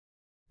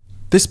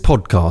This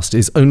podcast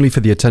is only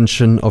for the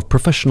attention of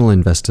professional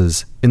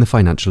investors in the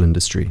financial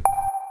industry.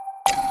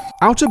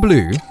 Outer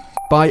Blue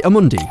by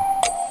Amundi.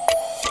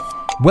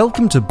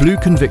 Welcome to Blue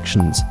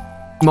Convictions,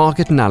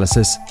 market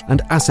analysis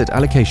and asset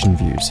allocation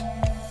views.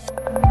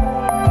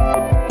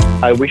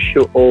 I wish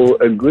you all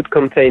a good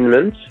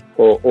containment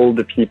for all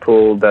the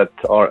people that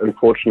are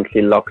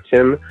unfortunately locked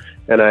in,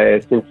 and I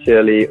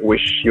sincerely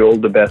wish you all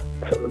the best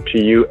to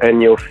you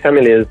and your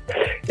families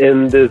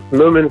in these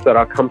moments that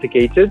are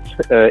complicated.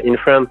 In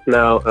France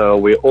now,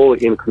 we're all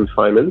in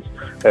confinement,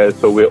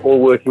 so we're all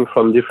working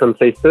from different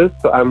places.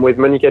 So I'm with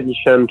Monica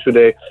Dichane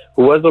today,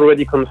 who was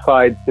already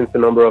confined since a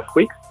number of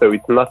weeks, so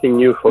it's nothing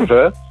new for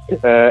her.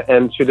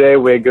 And today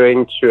we're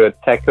going to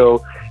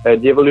tackle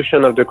the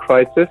evolution of the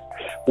crisis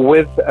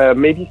with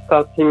maybe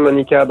starting,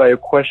 Monica, by a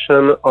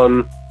question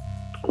on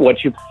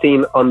what you've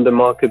seen on the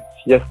markets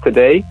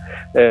yesterday,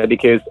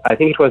 because I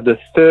think it was the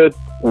third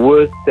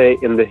worst day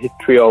in the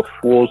history of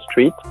Wall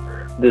Street,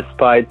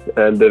 despite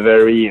the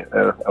very,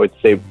 I would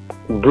say,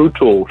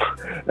 brutal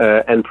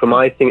and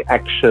promising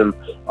action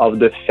of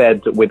the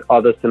Fed with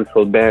other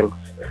central banks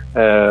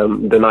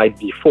the night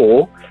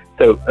before.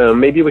 So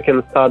maybe we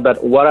can start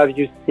that. What have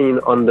you seen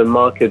on the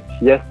markets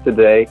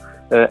yesterday,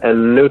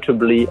 and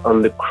notably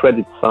on the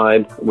credit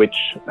side,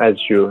 which, as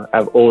you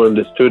have all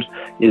understood,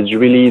 is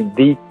really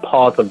the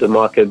part of the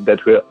market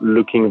that we're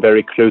looking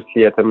very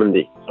closely at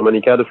Amundi. So,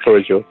 Monica, the floor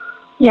is yours.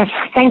 Yes,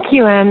 thank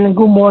you, and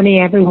good morning,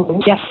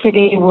 everyone.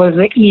 Yesterday was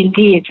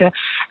indeed a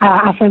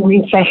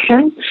sanguine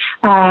session.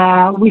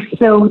 We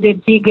saw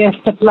the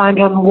biggest plunge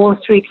on Wall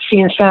Street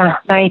since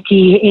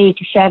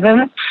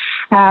 1987,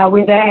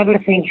 with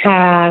everything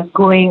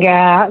going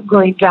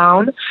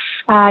down.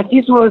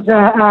 This was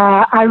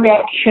a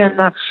reaction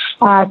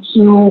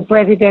to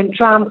President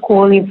Trump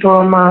calling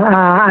from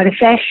a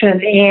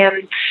recession,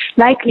 and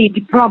likely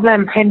the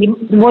problem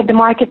and what the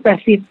market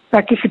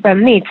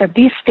participant needs at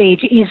this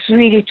stage is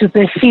really to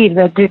perceive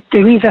that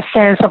there is a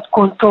sense of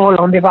control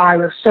on the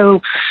virus.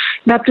 So,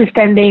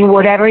 notwithstanding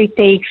whatever it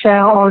takes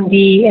on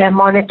the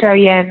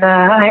monetary and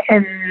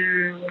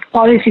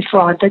policy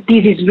front,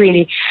 this is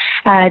really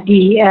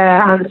the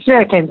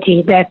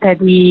uncertainty that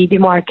the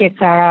markets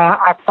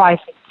are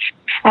pricing.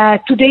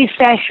 Today's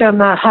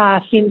session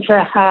seems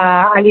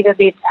a little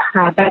bit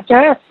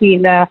better,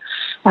 still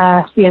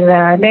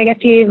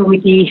negative,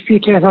 with the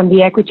futures on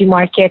the equity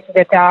markets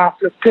that are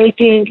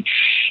fluctuating,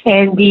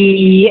 and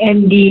the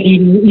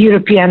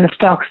European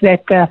stocks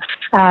that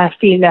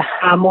still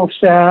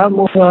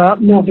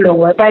move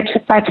lower. But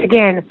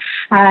again,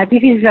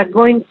 this is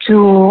going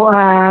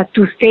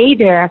to stay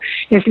there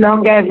as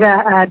long as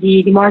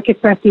the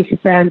market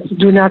participants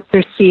do not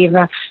perceive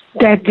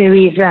that there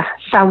is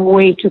some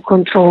way to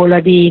control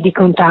the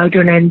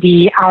contagion and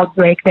the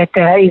outbreak that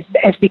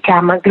has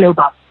become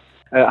global.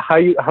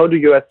 How do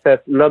you assess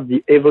not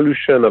the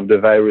evolution of the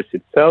virus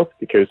itself,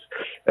 because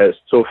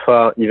so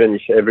far, even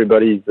if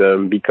everybody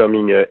is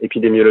becoming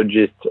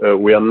epidemiologist,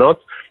 we are not,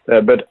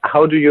 but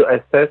how do you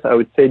assess, I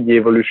would say, the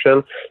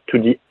evolution to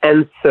the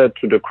answer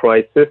to the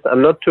crisis?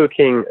 I'm not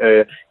talking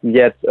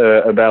yet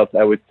about,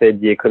 I would say,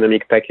 the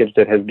economic package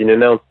that has been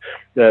announced,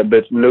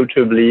 but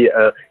notably,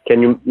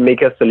 can you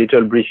make us a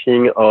little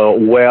briefing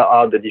on where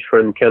are the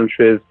different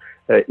countries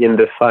in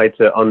the fight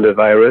on the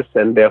virus,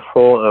 and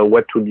therefore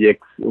what to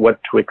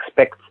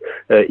expect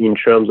in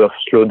terms of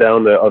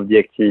slowdown of the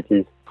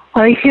activities?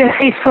 Well, if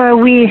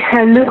we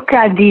look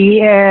at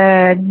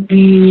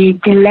the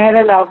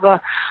level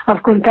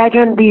of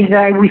contagion,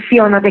 we see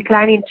on a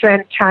declining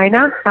trend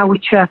China,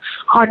 which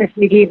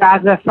honestly gave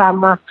us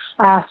some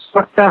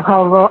sort of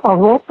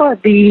hope.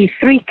 The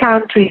three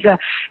countries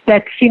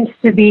that seems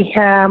to be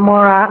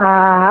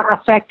more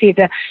affected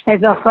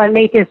as of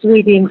latest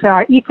readings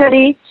are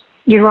Italy,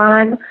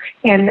 Iran,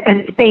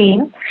 and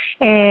Spain.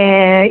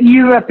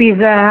 Europe is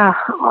the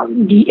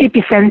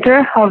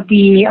epicenter of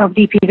the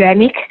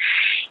epidemic,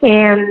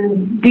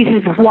 and this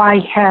is why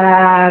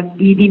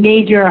the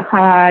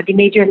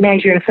major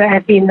measures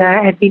have been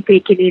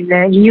taken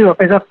in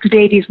Europe. As of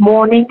today, this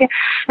morning,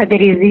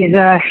 there is this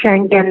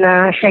Schengen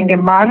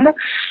ban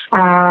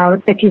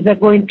that is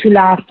going to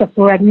last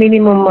for at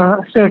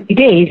minimum 30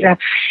 days,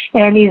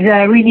 and is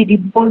really the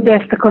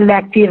boldest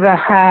collective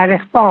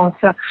response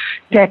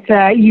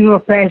that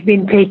Europe has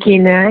been taking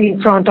in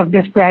front of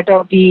the spread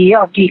of the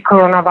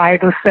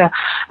coronavirus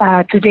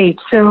to date.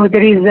 So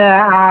there is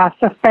a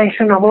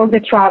suspension of all the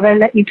travel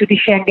into the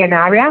Schengen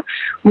area,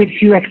 with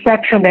few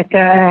exceptions that,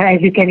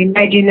 as you can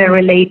imagine,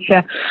 relates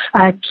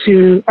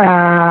to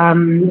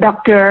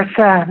doctors,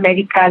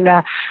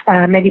 medical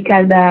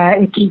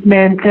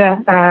equipment,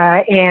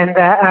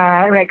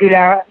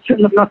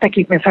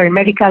 and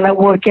medical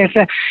workers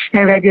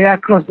and regular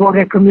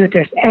cross-border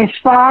commuters. As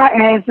far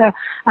as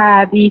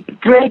the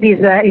trade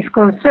is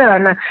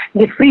concerned,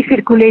 the free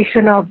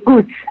circulation of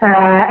goods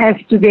has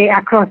to be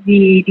across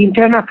the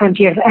internal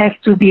frontiers has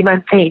to be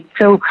maintained.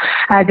 So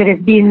there has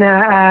been been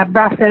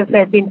Brussels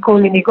has been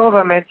calling the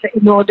government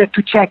in order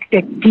to check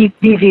that this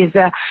is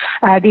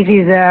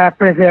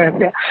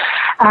preserved.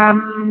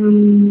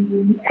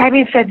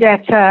 Having said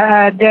that,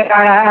 there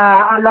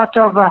are a lot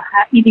of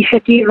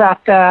initiatives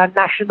at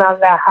national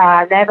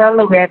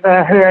level. We have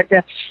heard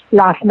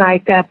last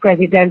night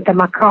President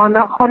Macron.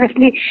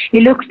 Honestly,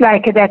 it looks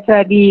like that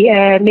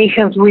the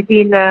nations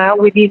within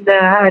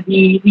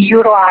the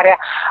euro area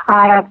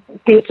are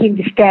taking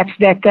the steps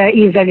that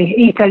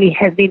Italy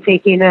has been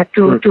taking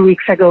 2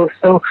 weeks ago.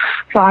 So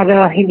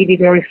further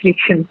individual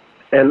restriction.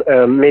 And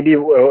maybe a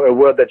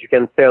word that you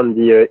can say on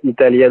the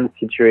Italian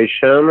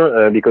situation,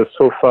 because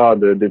so far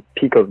the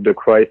peak of the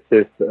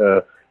crisis,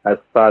 as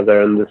far as I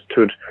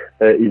understood,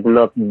 is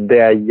not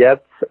there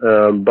yet.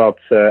 But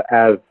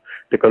as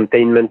the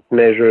containment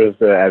measures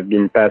have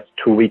been passed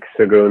 2 weeks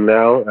ago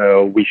now,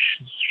 we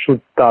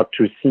should start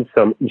to see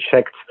some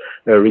effects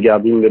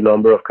regarding the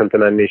number of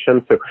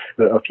contaminations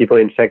of people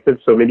infected.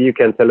 So maybe you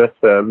can tell us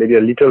maybe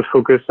a little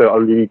focus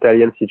on the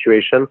Italian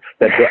situation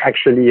that we're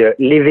actually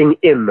living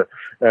in,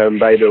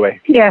 by the way.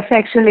 Yes,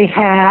 actually,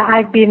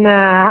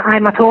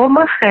 I'm at home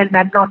and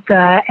I'm not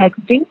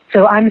exiting,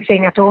 so I'm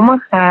staying at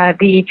home.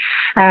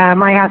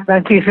 My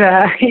husband is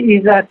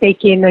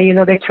taking,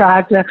 the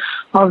charge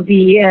of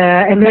the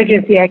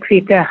emergency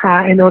exit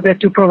in order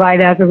to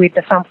provide us with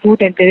some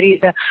food, and there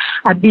is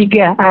a big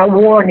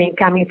warning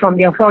coming from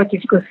the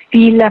authorities because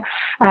still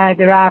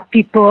there are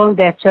people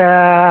that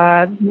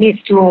need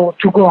to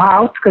go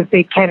out because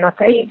they cannot.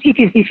 It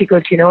is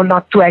difficult,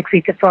 not to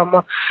exit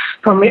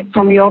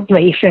from your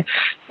place.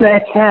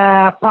 But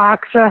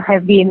parks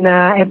have been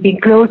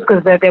closed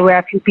because there were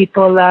a few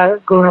people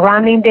going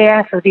running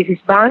there, so this is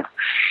banned.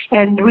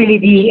 And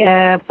really,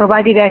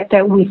 provided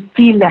that we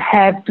still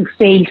have to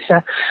face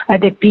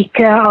the peak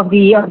of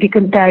the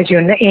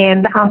contagion,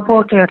 and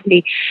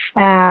unfortunately,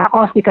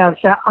 hospitals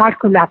are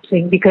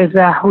collapsing because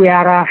we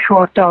are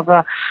short of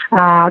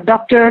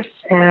doctors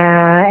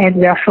and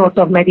we are short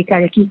of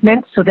medical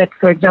equipment. So that,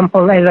 for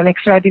example, as an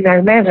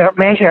extraordinary measure,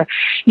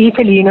 in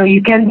Italy,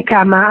 you can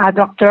become a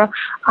doctor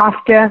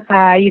after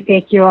you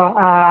take your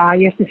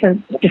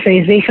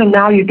specialization.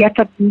 Now you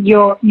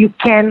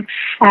can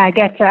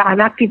get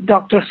an active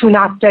doctor soon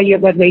after your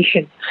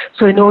graduation.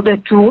 So in order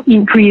to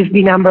increase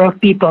the number of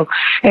people,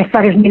 as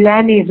far as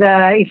Milan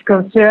is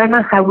concerned,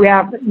 we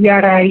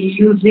are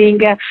using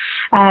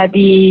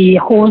the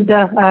old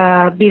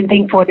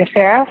building for the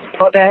fair,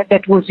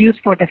 that was used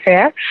for the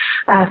fair,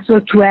 so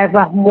to have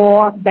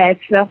more beds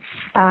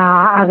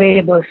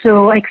available.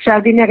 So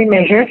extraordinary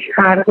measures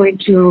are going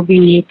to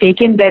be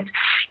taken, but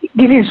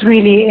this is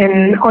really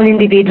an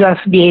all-individual's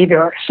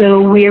behavior.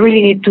 So we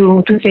really need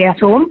to stay at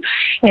home,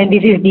 and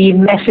this is the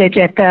message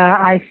that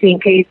I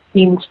think is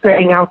been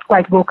spreading out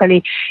quite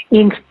vocally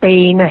in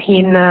Spain,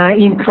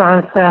 in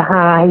France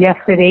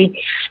yesterday,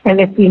 and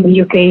let's see in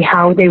the UK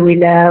how they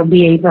will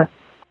behave.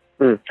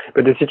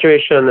 But the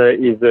situation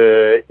is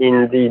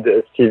indeed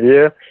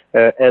severe,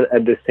 and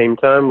at the same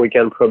time, we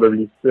can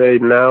probably say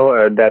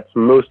now that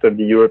most of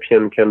the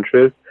European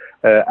countries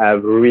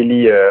have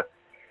really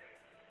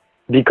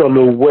become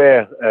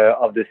aware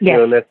of the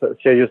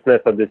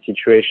seriousness of the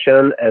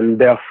situation, and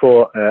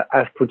therefore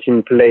have put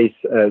in place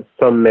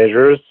some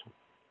measures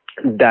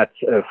that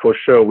for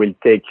sure will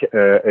take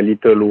a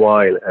little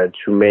while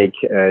to make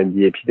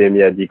the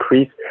epidemic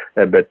decrease,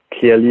 but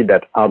clearly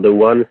that are the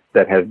ones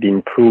that have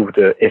been proved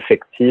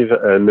effective,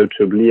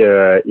 notably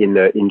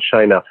in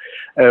China.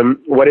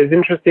 What is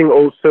interesting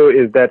also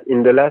is that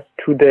in the last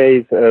 2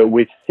 days,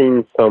 we've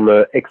seen some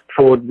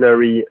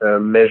extraordinary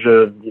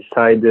measures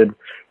decided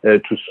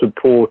to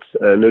support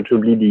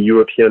notably the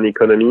European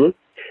economy.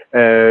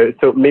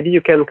 So maybe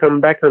you can come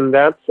back on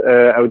that,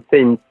 I would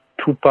say in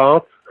two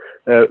parts.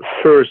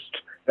 First,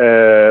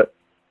 the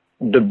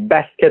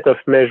basket of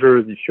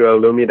measures, if you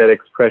allow me that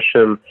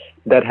expression,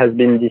 that has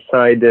been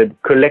decided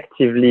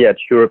collectively at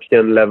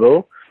European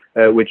level,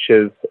 which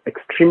is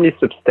extremely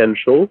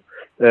substantial.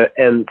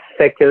 And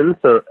second,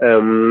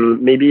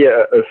 maybe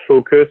a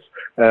focus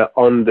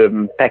on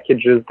the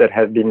packages that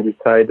have been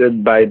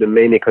decided by the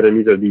main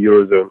economies of the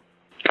Eurozone.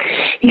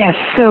 Yes,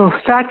 so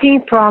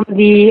starting from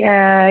the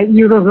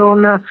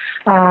Eurozone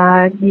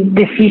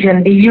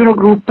decision, the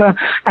Eurogroup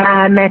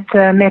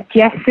met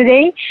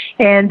yesterday,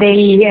 and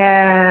they,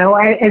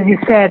 as you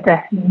said,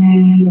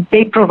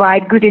 they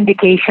provide good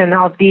indication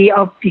of the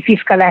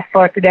fiscal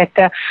effort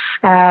that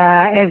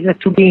has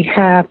to be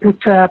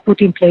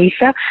put in place.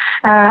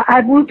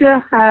 I would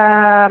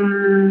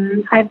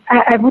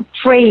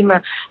frame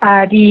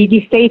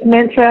the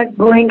statements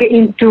going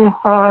into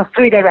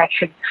three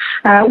directions.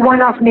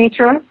 One of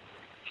nature,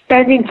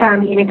 spending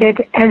time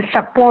limited, and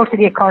support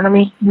the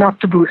economy, not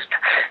to boost.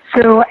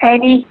 So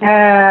any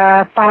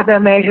further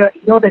measure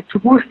in order to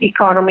boost the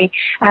economy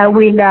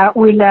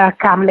will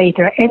come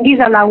later. And this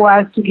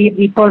allows us to give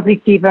the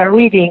positive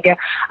reading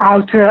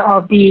out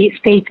of the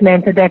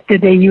statement that the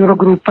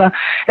Eurogroup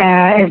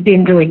has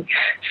been doing.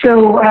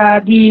 So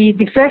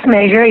the first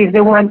measure is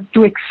the one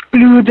to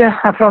exclude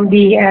from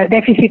the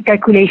deficit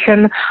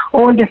calculation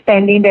all the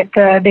spending that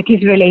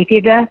is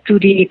related to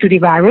the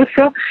virus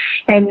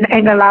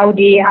and allow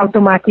the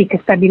automatic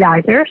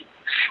stabilizers.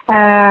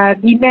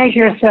 The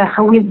measures that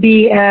will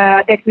be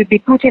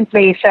put in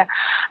place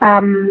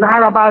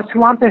are about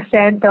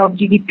 1% of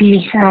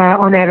GDP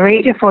on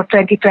average for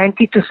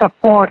 2020 to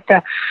support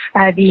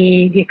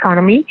the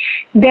economy.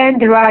 Then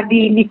there are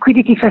the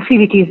liquidity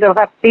facilities of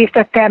at least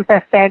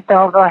 10%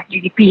 of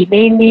GDP,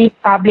 mainly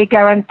public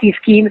guarantee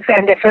schemes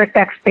and deferred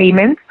tax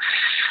payments.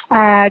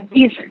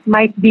 This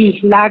might be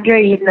larger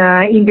in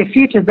the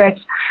future, but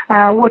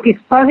what is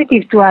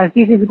positive to us,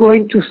 this is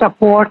going to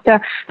support the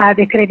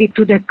credit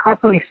to the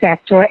corporate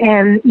sector,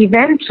 and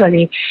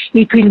eventually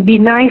it will be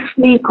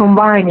nicely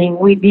combining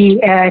with the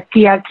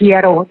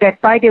TLTRO.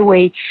 That, by the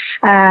way,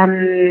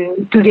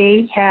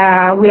 today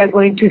we are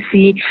going to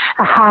see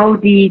how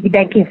the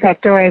banking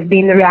sector has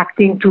been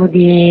reacting to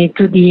the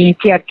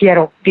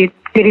TLTRO.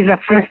 There is a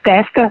first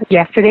test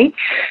yesterday,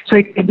 so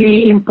it will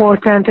be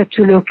important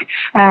to look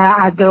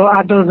at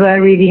those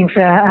readings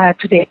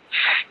today.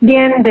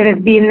 Then there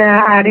has been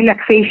a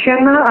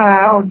relaxation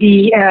of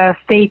the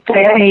state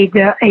aid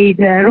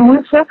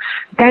rules,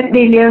 10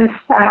 billion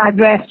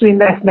addressed to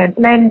investment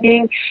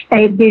lending,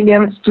 8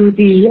 billion to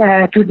the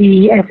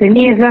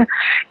SMEs.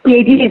 The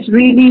idea is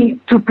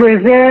really to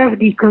preserve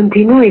the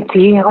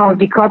continuity of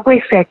the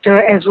corporate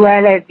sector as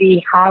well as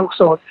the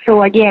household.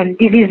 So again,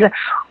 this is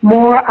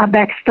more a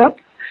backstop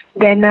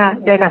than a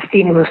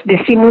stimulus. The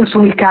stimulus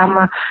will come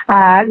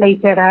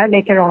later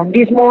on.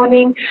 This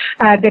morning,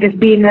 there has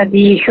been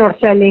the short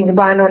selling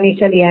ban on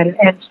Italy and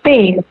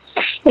Spain.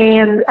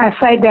 And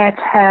aside that,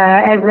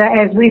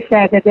 as we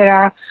said,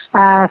 there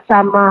are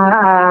some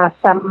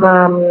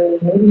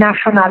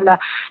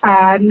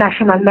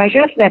national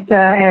measures that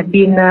have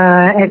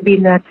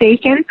been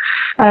taken.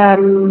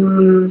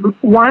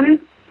 One,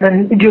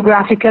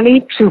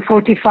 geographically to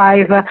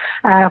 45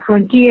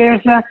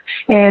 frontiers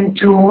and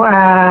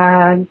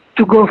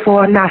to go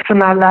for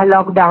national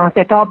lockdowns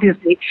that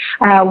obviously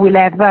will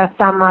have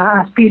some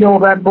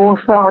spillover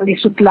both on the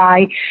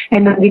supply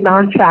and on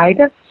demand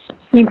side.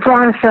 In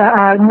France,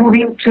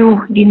 moving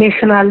to the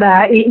national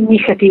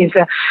initiatives,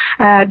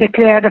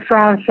 declared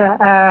France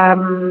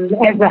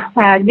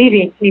as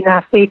living in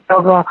a state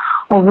of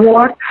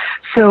war.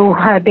 So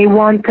they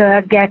won't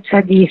get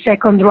the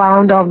second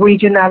round of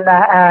regional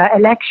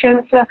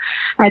elections.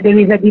 There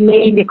is a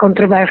delay in the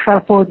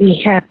controversial for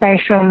the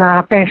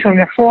pension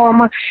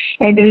reform,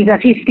 and there is a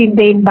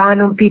 15-day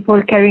ban on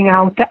people carrying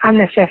out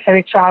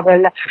unnecessary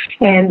travel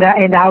and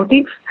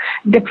outings.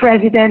 The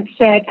president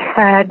said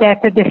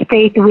that the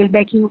state will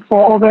backing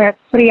for over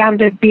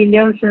 300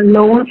 billion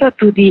loans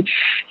to the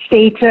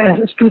state,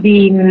 to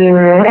the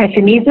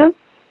SMEs,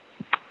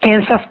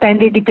 and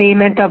suspended the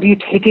payment of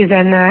utilities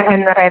and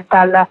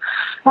rental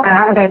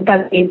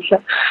bills.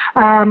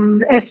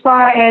 As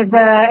far as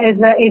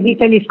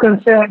Italy is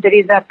concerned, there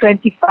is a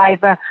 25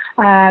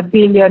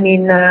 billion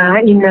in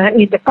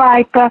the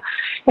pipe.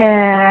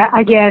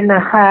 Again,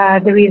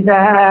 there is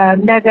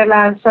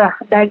Netherlands,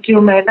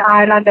 Belgium, and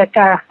Ireland that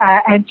are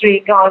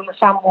entering on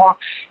some more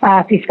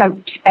fiscal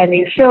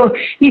spending. So,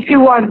 if you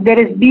want, there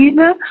has been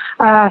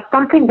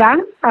something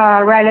done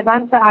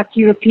relevant at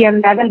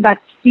European level, but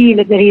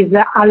still there is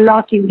a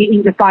lot in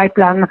the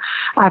pipeline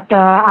at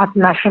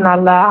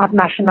national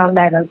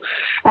level.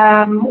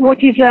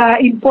 What is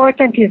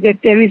important is that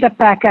there is a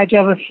package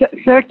of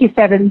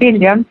 37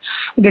 billion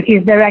that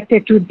is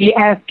directed to the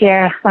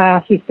healthcare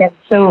system.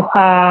 So,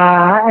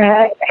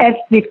 as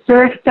the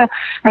first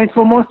and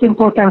foremost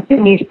important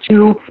thing is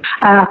to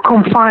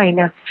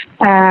confine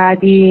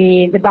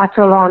the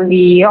battle on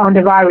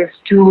the virus,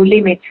 to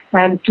limit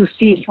and to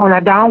see on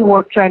a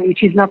downward trend,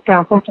 which is not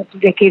unfortunately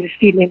the case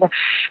still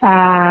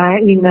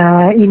in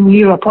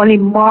Europe, only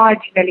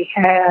marginally,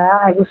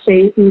 I would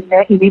say, in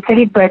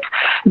Italy, but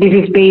this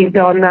is based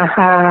on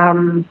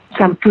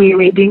some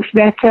pre-readings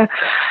that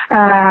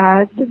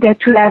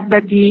we have.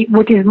 But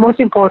what is most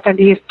important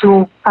is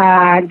to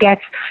get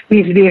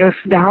this virus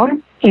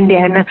down, and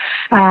then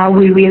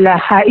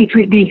it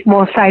will be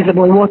more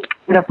sizable what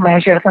kind of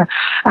measures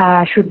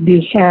should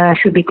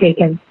be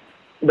taken.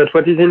 But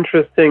what is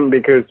interesting,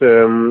 because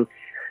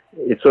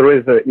it's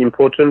always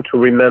important to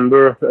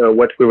remember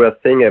what we were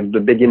saying at the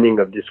beginning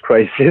of this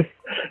crisis.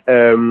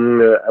 I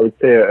would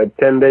say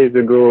 10 days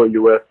ago,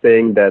 you were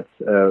saying that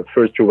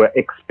first you were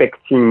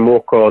expecting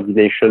more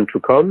coordination to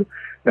come,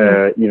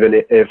 even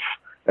if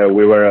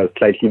we were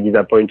slightly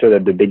disappointed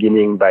at the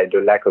beginning by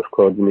the lack of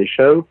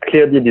coordination.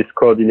 Clearly, this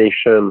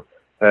coordination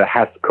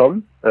has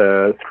come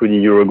through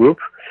the Eurogroup.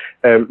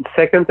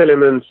 Second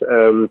element,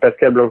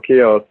 Pascal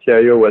Blanquet, our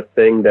CIO, was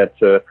saying that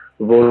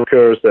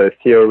Volcker's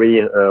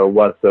theory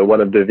was one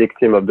of the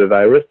victims of the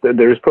virus.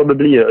 There is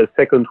probably a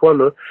second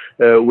one,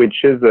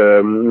 which is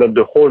not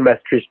the whole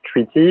Maastricht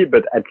Treaty,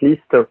 but at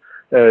least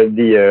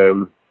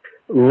the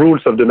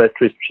rules of the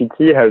Maastricht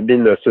Treaty have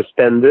been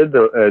suspended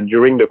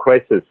during the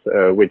crisis,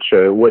 which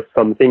was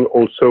something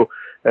also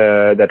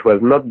that was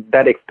not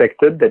that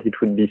expected, that it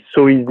would be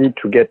so easy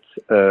to get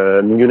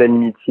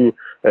unanimity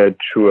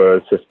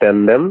to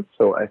suspend them.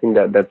 So I think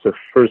that that's the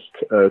first,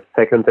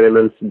 second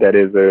element that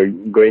is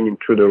going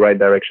into the right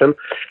direction.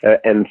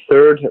 And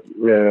third,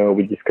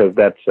 we discussed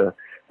that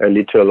a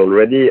little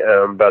already,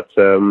 but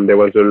there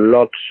was a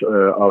lot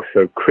of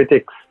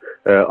critics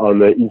on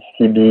the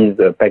ECB's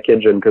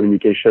package and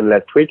communication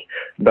last week.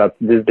 But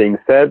this being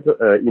said,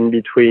 in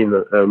between,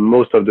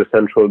 most of the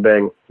central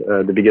banks,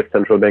 the biggest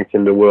central banks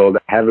in the world,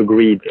 have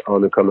agreed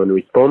on a common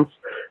response,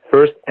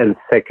 first. And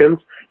second,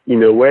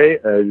 in a way,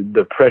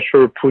 the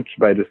pressure put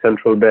by the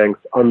central banks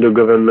on the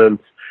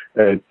government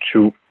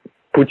to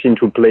put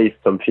into place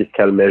some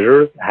fiscal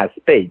measures has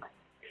paid.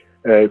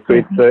 So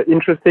it's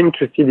interesting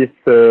to see this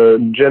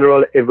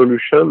general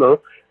evolution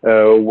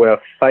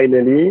where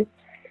finally,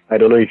 I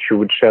don't know if you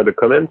would share the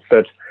comments,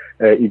 but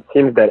it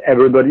seems that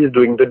everybody is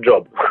doing the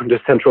job. The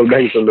central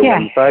banks on the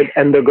one side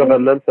and the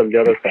governments on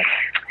the other side.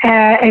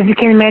 As you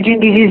can imagine,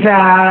 this is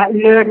a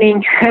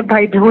learning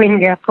by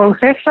doing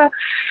process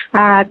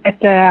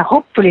that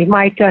hopefully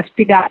might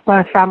speed up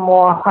some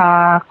more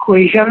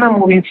cohesion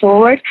moving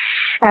forward.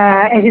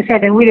 As you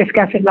said, and we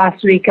discussed it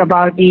last week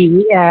about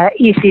the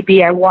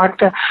ECB. I want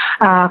to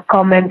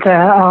comment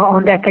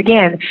on that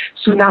again.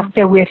 Soon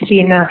after, we've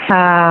seen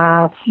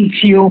a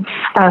few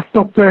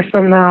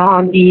spokespersons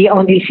on the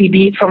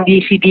ECB from the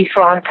ECB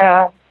front.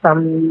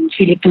 From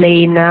Philip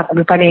Lane,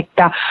 from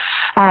Panetta,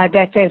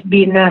 that has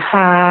been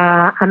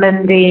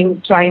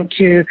amending, trying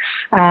to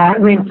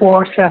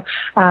reinforce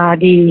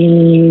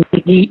the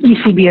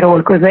ECB role,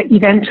 because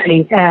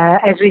eventually,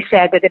 as we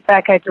said, the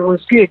package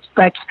was good,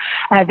 but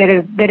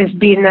there has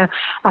been a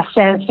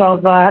sense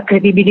of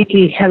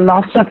credibility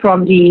loss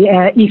from the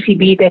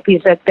ECB that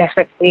is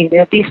definitely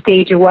at this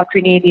stage. What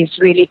we need is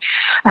really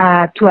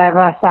to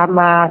have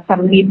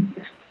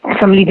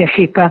some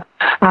leadership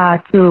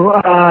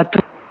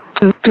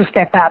to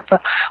step up.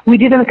 We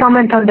didn't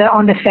comment on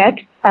the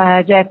Fed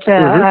that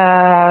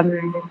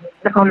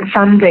on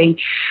Sunday,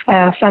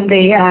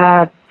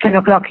 10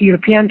 o'clock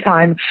European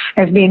time,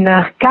 has been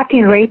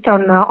cutting rate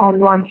on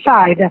one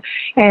side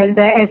and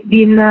has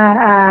been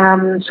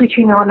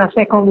switching on a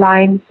second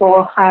line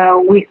for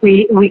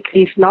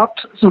weekly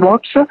swaps.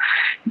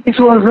 This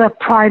was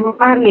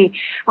primarily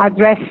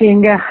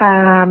addressing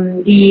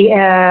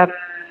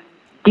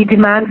the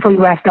demand for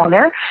US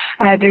dollar.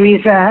 There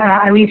is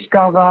a risk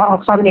of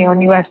funding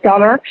on US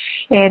dollar,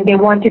 and they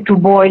wanted to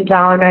boil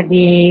down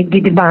the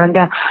demand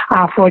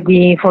for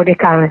the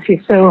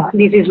currency. So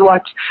this is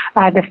what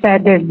the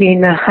Fed has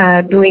been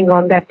doing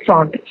on that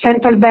front.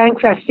 Central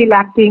banks are still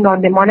acting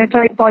on the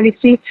monetary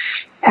policy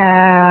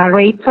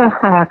rates,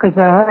 because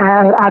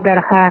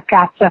other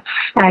cuts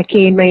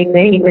came in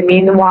the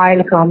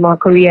meanwhile from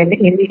Korea and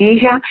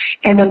Indonesia,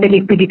 and on the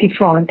liquidity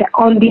front.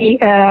 On the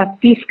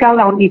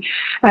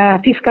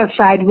fiscal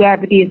side, we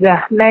have these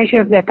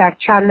measures that are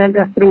channeled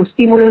through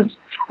stimulus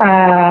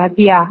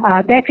via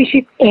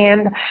deficit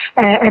and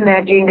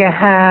emerging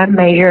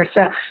measures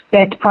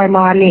that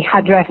primarily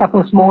address a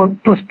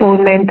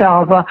postponement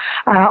of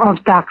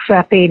tax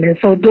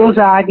payments. So those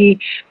are the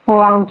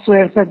four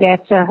answers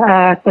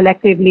that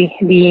collectively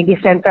the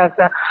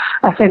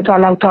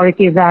central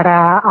authorities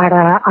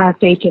are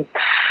taking.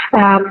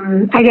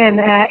 Again,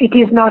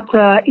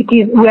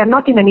 we are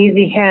not in an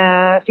easy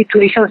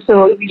situation,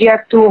 so we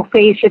have to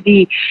face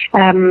the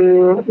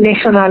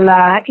national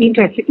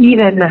interest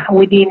even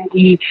within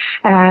the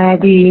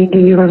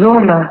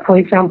Eurozone. For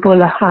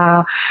example,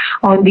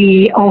 on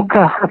the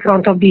OAK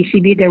front of the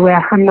ECB, there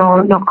were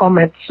no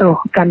comments, so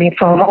coming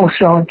from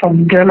Oslo and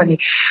from Germany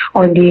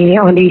on the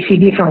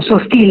ECB front. So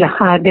still,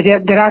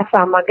 there are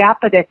some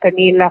gaps that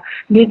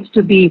needs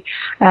to be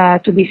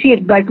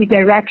filled, but the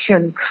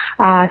direction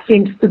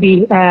seems to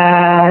be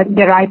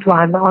the right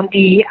one.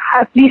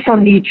 At least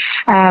on the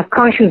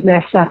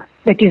consciousness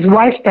that is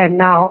widespread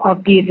now of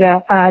of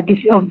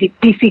the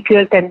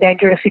difficult and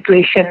dangerous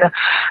situation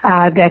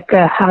that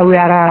we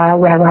are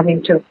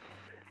running to.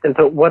 And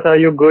so, what are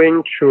you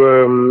going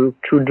to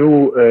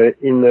do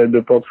in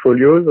the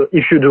portfolios,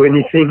 if you do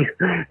anything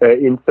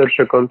in such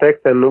a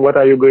context? And what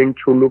are you going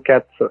to look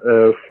at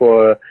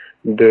for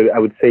I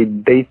would say,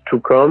 days to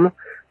come?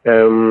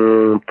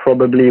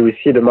 Probably we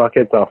see the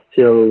markets are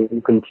still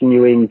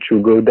continuing to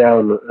go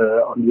down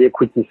on the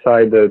equity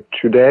side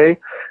today.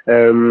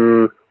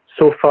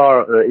 So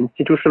far,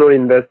 institutional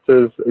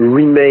investors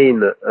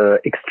remain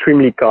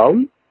extremely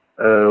calm.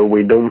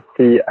 We don't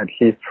see, at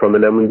least from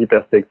an Amundi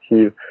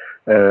perspective,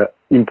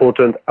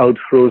 important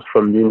outflows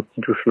from the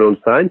institutional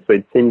side. So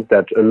it seems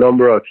that a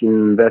number of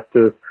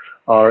investors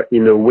are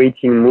in a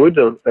waiting mood.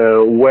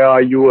 Where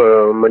are you,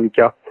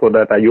 Monica, for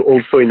that? Are you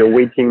also in a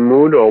waiting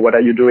mood, or what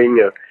are you doing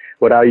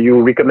What are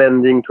you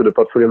recommending to the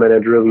portfolio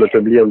managers,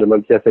 notably on the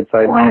multi-asset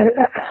side? Well,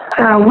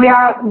 we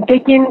are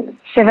taking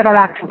several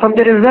actions. From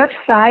the research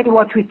side,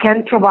 what we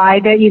can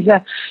provide is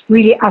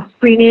really a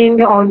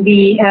screening on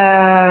the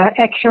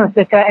actions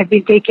that have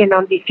been taken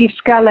on the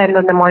fiscal and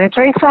on the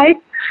monetary side.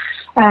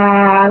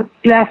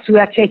 Plus, we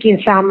are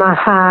taking some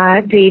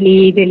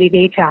daily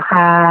data.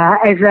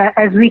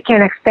 As we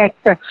can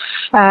expect,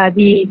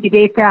 the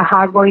data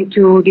are going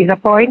to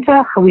disappoint.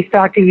 We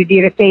started with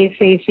the retail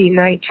sales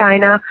in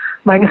China,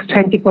 minus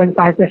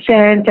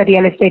 20.5%.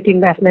 Real estate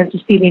investments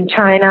still in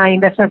China.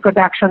 Investment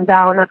production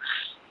down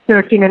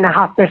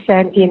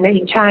 13.5%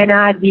 in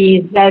China.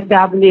 The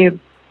ZW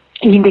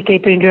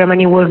indicator in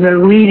Germany was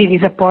really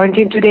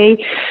disappointing today,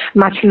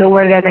 much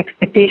lower than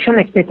expectation.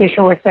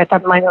 Expectation was set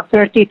at minus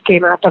 30, it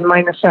came out at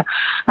minus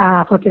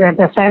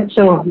 49%,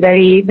 so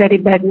very, very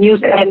bad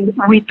news. And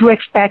we do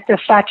expect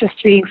such a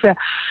string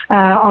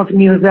of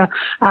news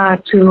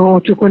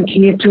to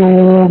continue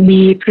to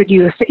be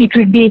produced. It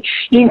will be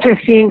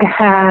interesting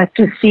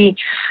to see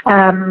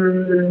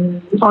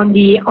on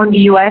the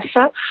US,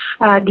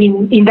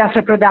 the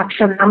industrial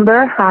production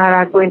number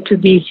are going to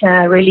be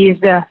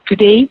released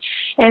today.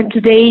 And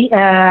today,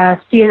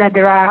 still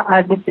there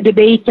are the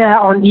debate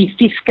on the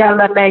fiscal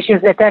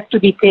measures that have to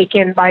be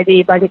taken by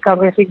the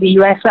Congress in the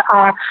U.S.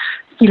 are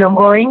still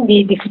ongoing.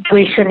 The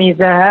situation is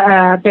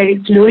very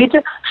fluid.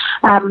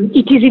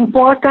 It is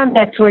important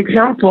that, for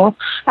example,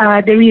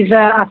 there is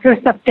a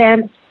first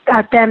attempt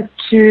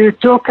to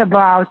talk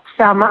about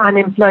some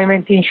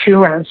unemployment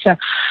insurance.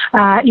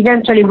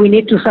 Eventually, we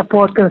need to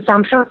support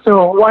consumption.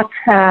 So what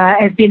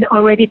has been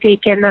already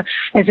taken as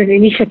an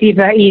initiative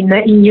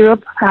in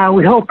Europe,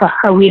 we hope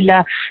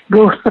will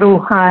go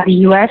through the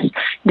US.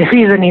 The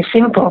reason is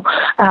simple.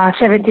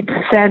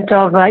 70%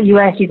 of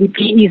US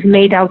GDP is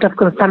made out of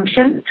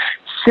consumption.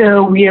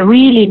 So we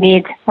really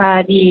need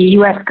the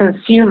U.S.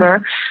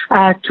 consumer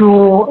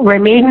to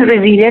remain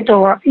resilient,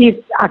 or if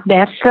at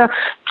best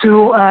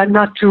to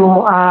not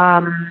to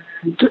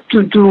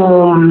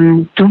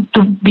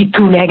be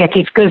too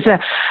negative, because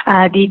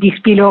the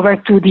spillover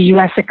to the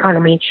U.S.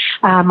 economy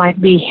might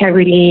be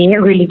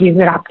really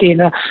disruptive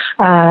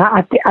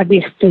at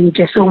this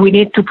stage. So we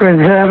need to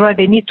preserve.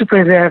 They need to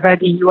preserve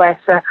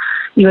the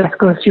U.S.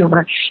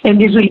 consumer, and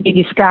this will be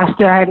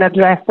discussed and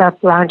addressed at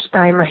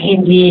lunchtime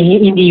in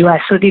the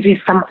U.S. So this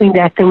is something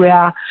that we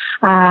are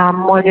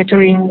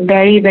monitoring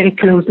very, very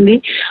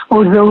closely.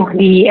 Although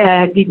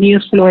the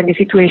news flow and the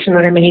situation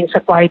remains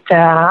quite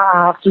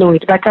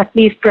fluid, but at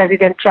least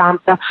President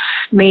Trump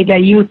made a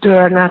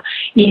U-turn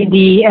in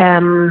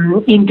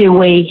the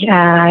way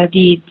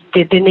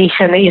the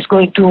nation is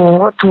going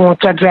to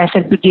address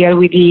and to deal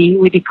with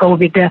the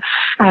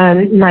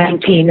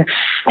COVID-19.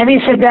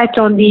 Having said that,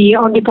 on the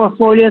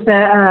portfolios,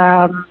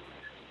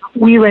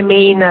 we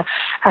remain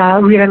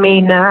calm,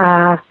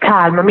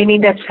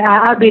 meaning that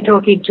I'll be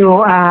talking to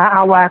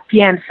our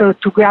PM so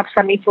to grab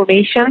some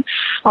information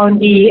on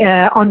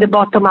the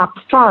bottom up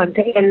front,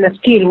 and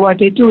still what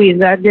they do is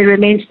they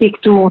remain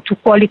stick to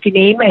quality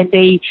name, and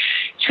they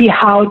see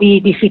how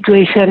the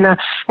situation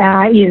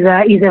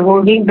is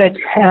evolving, but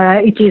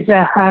it is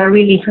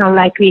really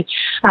unlikely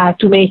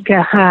to make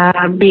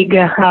big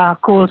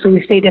calls. So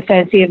we stay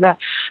defensive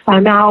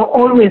now,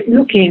 always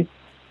looking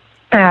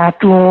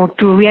to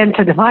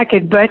re-enter the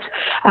market, but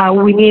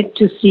we need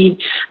to see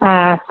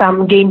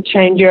some game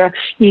changer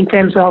in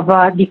terms of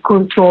the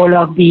control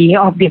of the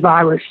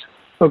virus.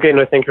 Okay,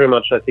 no, thank you very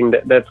much. I think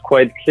that's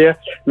quite clear.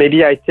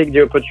 Maybe I take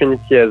the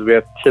opportunity, as we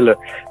have still a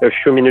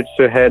few minutes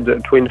ahead,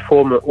 to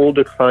inform all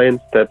the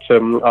clients that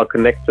are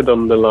connected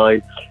on the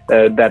line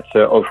that,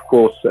 of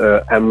course,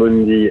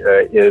 Amundi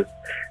is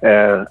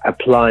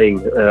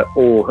applying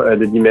all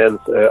the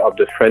demands of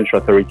the French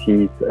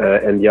authorities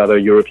and the other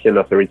European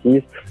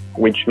authorities,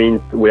 which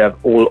means we have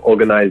all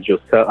organized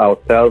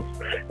ourselves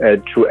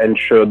to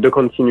ensure the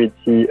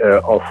continuity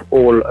of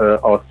all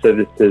our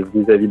services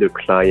vis-à-vis the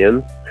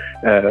clients,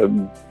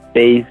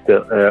 based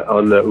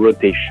on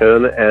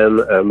rotation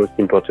and, most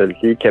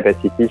importantly,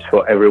 capacities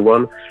for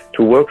everyone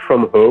to work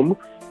from home.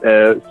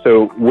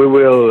 So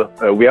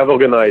we have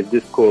organized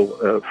this call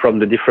from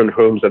the different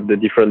homes of the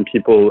different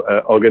people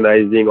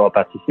organizing or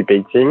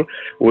participating.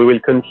 We will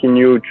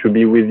continue to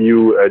be with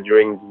you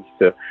during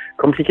this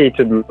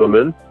complicated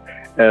moment.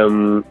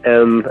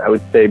 And I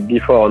would say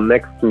before our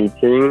next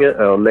meeting,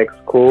 our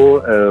next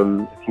call,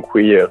 I think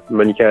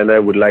Monica and I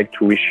would like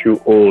to wish you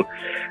all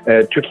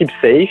to keep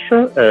safe,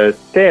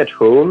 stay at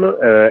home,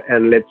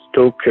 and let's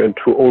talk to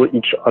all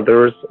each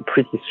others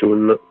pretty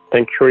soon.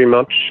 Thank you very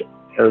much,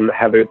 and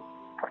have the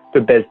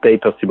best day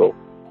possible.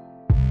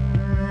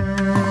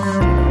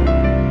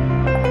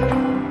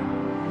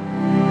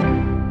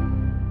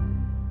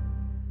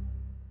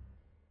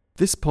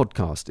 This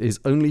podcast is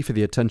only for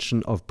the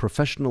attention of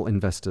professional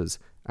investors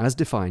as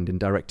defined in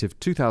Directive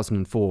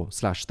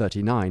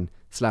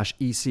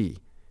 2004/39/EC,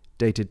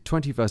 dated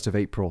 21st of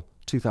April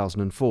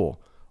 2004,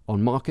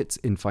 on markets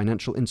in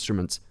financial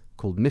instruments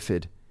called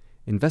MiFID,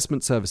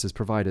 investment services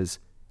providers,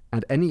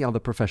 and any other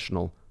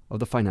professional of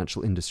the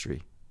financial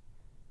industry.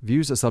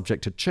 Views are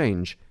subject to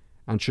change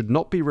and should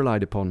not be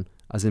relied upon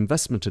as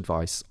investment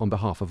advice on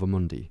behalf of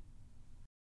Amundi.